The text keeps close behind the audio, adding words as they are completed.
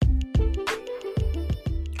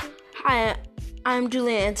Hi, I'm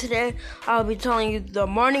Julian, and today I'll be telling you the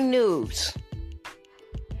morning news.